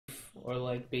or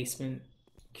like basement?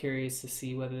 Curious to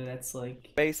see whether that's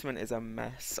like. Basement is a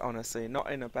mess, honestly.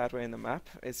 Not in a bad way in the map.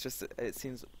 It's just it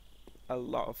seems a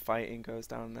lot of fighting goes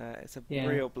down there. It's a Yeah.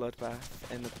 real bloodbath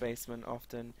in the basement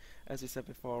often. As we said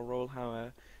before,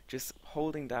 Rollhammer just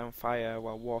holding down fire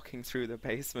while walking through the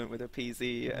basement with a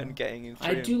PZ Yeah. and getting in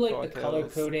I 3 do and like 4 the color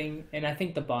kills. coding, and I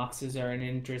think the boxes are in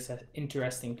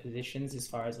interesting positions as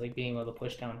far as like being able to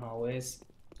push down hallways.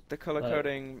 The color But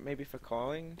coding maybe for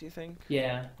calling, do you think?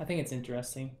 yeah, I think it's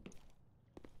interesting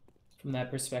from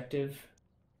that perspective.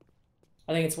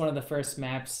 I think it's one of the first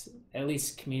maps, at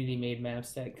least community made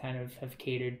maps, that kind of have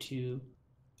catered to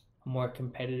a more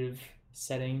competitive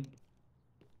setting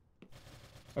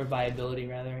or viability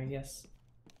rather, I guess.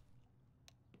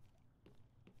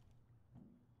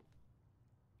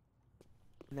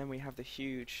 And then we have the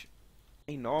huge,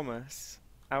 enormous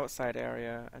outside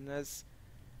area, and there's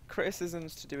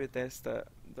criticisms to do with this, that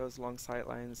those long sight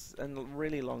lines and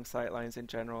really long sight lines in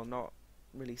general not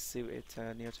really suited to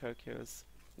Neotokyo's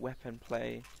weapon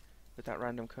play with that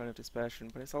random cone of dispersion,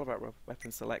 but it's all about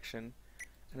weapon selection.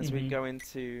 And as we Mm-hmm. go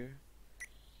into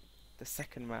the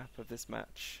second map of this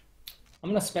match, I'm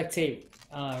gonna spectate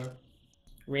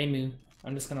Reimu.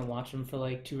 I'm just gonna watch him for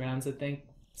like 2 rounds, I think.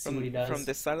 See what he from does.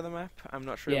 this side of the map, I'm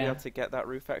not sure we'll be Yeah, able to get that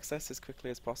roof access as quickly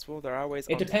as possible. There are ways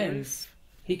it onto the depends. roof.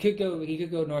 He could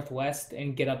go northwest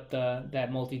and get up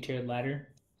that multi-tiered ladder.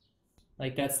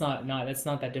 Like that's not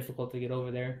that difficult to get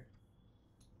over there.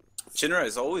 Shinra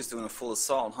is always doing a full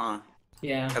assault, huh?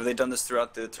 Yeah, Have they done this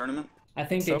throughout the tournament? I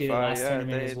think they So did it far, last yeah,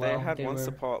 tournament they as they well. had They one were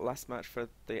support last match for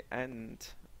the end,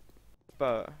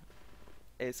 but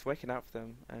it's working out for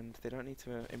them, and they don't need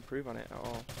to improve on it at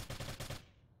all.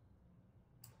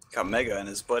 Got Mega and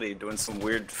his buddy doing some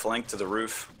weird flank to the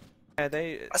roof. Yeah,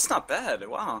 they That's not bad.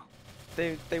 Wow.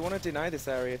 they want to deny this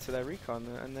area to their recon,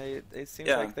 and it seems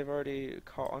Yeah. like they've already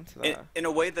caught on to In, that. in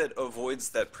a way that avoids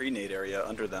that pre-nade area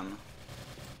under them.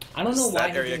 I don't know why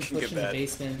That he area didn't can push get in the bad.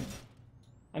 basement.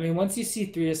 I mean, once you see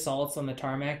 3 assaults on the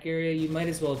tarmac area, you might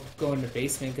as well go in the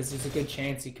basement because there's a good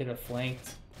chance he could have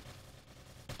flanked.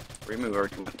 Remove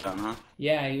already went down, huh?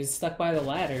 Yeah, he was stuck by the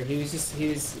ladder.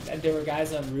 There were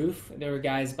guys on roof, there were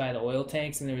guys by the oil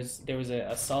tanks, and there was a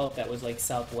assault that was like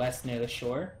southwest near the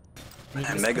shore. And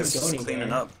he And just Mega's couldn't go just cleaning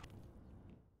anywhere. up.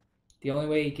 The only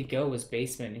way he could go was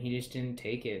basement, and he just didn't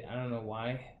take it. I don't know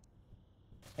why.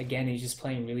 Again, he's just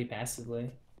playing really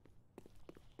passively,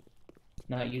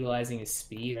 not utilizing his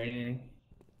speed or anything.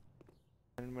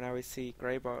 And now we see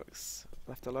Greybox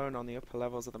left alone on the upper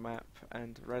levels of the map,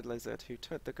 and Red Lizard, who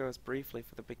took the ghost briefly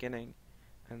for the beginning,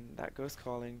 and that ghost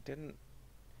calling didn't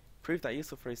prove that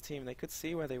useful for his team. They could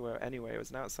see where they were anyway. It was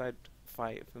an outside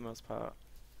fight for the most part.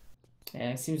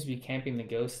 Yeah, he seems to be camping the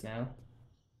ghost now,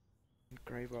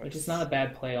 which is not Greybox. a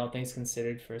bad play, all things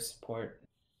considered, for support.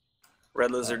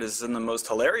 Red Lizard is in the most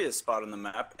hilarious spot on the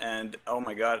map, and oh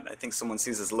my god, I think someone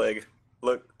sees his leg.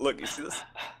 Look, you see this?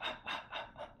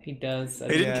 He does. I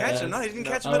He think didn't he catch does. him. No, he didn't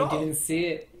catch him Oh, at he all. didn't see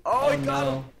it. Oh, Oh he got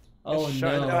him. no. Oh Shot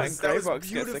no. and That was Greybox gets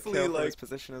the beautifully, kill for his like-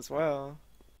 position as well.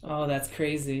 Oh, that's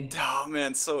crazy. Oh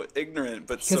man, so ignorant,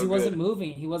 but Because so he wasn't good.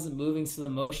 moving. He wasn't moving, so the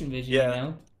motion vision, Yeah. you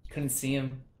know, couldn't see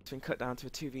him. It's been cut down to a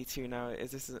 2v2 now.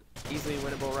 Is this an easily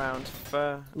winnable round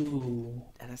for Ooh.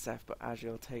 NSF? But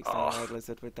Agile takes Oh. down Red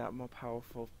Lizard with that more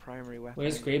powerful primary weapon.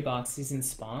 Where's Greybox? He's in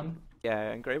spawn. Yeah,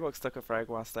 and Greybox stuck a frag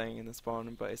while staying in the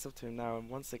spawn, but it's up to him now, and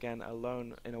once again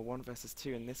alone in a 1 versus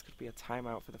 2, and this could be a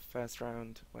timeout for the first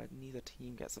round where neither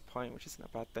team gets a point, which isn't a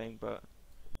bad thing, but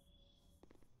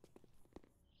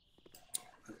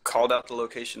Called out the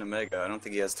location of Mega. I don't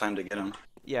think he has time to get him.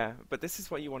 yeah, but this is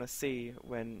what you want to see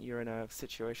when you're in a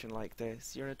situation like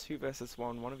this. You're in a 2 versus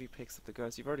 1, one of you picks up the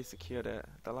ghost, you've already secured it,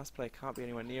 the last player can't be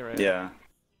anywhere near it. Yeah.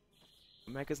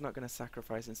 Mega's not going to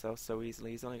sacrifice himself so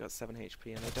easily, he's only got 7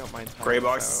 HP, and they don't mind timing Grey this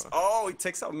box. out. Oh, he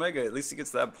takes out Mega. At least he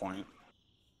gets that point.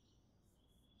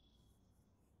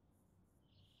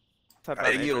 Health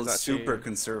advantage Aegil was is super actually-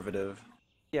 conservative.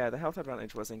 Yeah, the health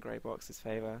advantage was in Greybox's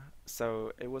favour,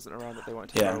 so it wasn't a round that they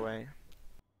wanted to Yeah. throw away.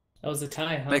 That was a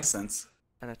tie, huh? Makes sense.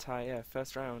 And a tie, yeah,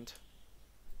 first round.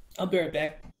 I'll be right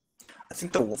back. I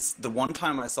think the one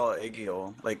time I saw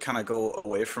Aegil like kind of go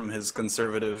away from his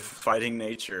conservative fighting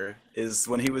nature is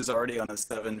when he was already on a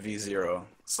 7v0.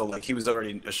 So like he was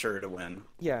already assured to win.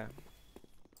 Yeah,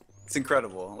 It's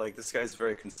incredible. Like this guy's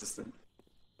very consistent.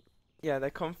 yeah, their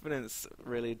confidence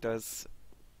really does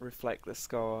reflect the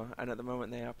score, and at the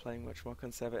moment they are playing much more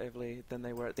conservatively than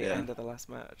they were at the Yeah. end of the last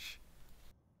match.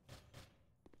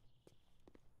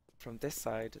 From this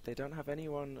side, they don't have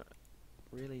anyone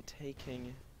really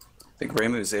taking I think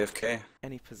Reimu's AFK.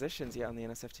 any positions yet on the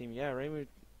NSF team. Yeah, Reimu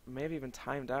may have even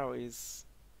timed out. He's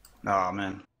Oh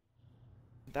man.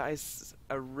 That is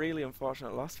a really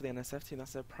unfortunate loss for the NSF team.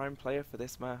 That's a prime player for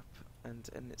this map, and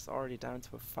it's already down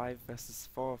to a 5 versus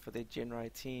 4 for the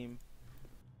Jinrai team.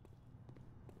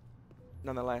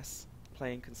 Nonetheless,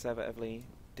 playing conservatively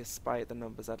despite the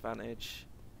numbers advantage.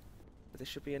 But this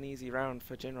should be an easy round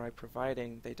for Jinrai,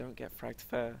 providing they don't get fragged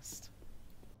first.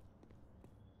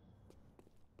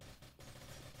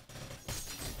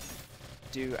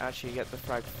 Do actually get the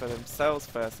frag for themselves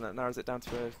first, and that narrows it down to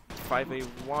a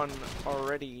 5v1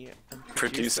 already. And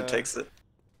Producer takes it.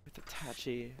 with the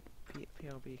Tachi,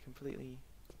 PLB completely,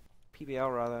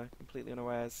 PBL rather, completely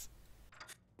unawares.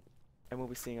 And we'll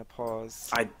be seeing a pause.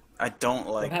 I don't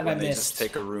like have when I they missed? just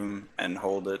take a room and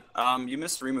hold it. You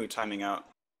missed Rimu timing out.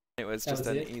 It was That just was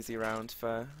an it? easy round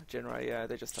for Jinrai, yeah,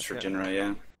 they just Just have for to. Jinrai,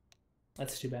 yeah.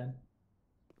 That's too bad.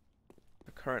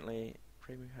 But currently,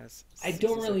 Premu has. I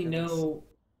don't 60 really seconds. know.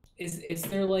 Is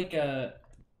there like a,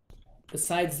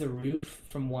 besides the roof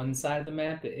from one side of the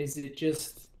map, is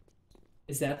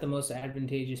that the most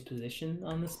advantageous position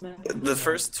on this map? The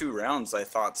first 2 rounds, I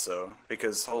thought so,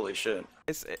 because holy shit.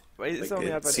 It's Like, only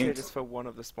it advantageous seems- for one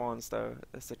of the spawns, though.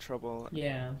 That's the trouble.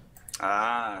 Yeah.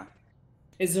 Ah,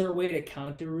 Is there a way to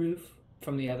counter roof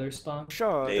from the other spawn?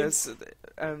 Sure, Nades.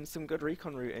 there's some good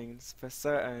recon routings for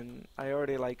certain. I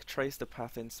already like traced the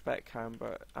path in SpecCam,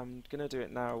 but I'm gonna do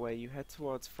it now where you head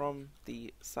towards from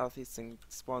the southeastern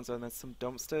spawn zone. There's some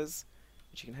dumpsters,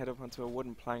 which you can head up onto a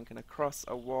wooden plank and across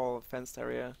a wall fenced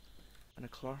area, and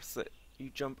across it you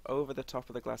jump over the top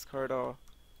of the glass corridor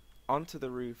onto the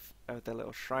roof of the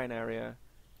little shrine area,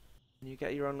 and you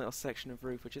get your own little section of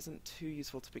roof, which isn't too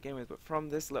useful to begin with, but from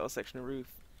this little section of roof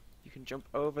you can jump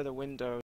over the window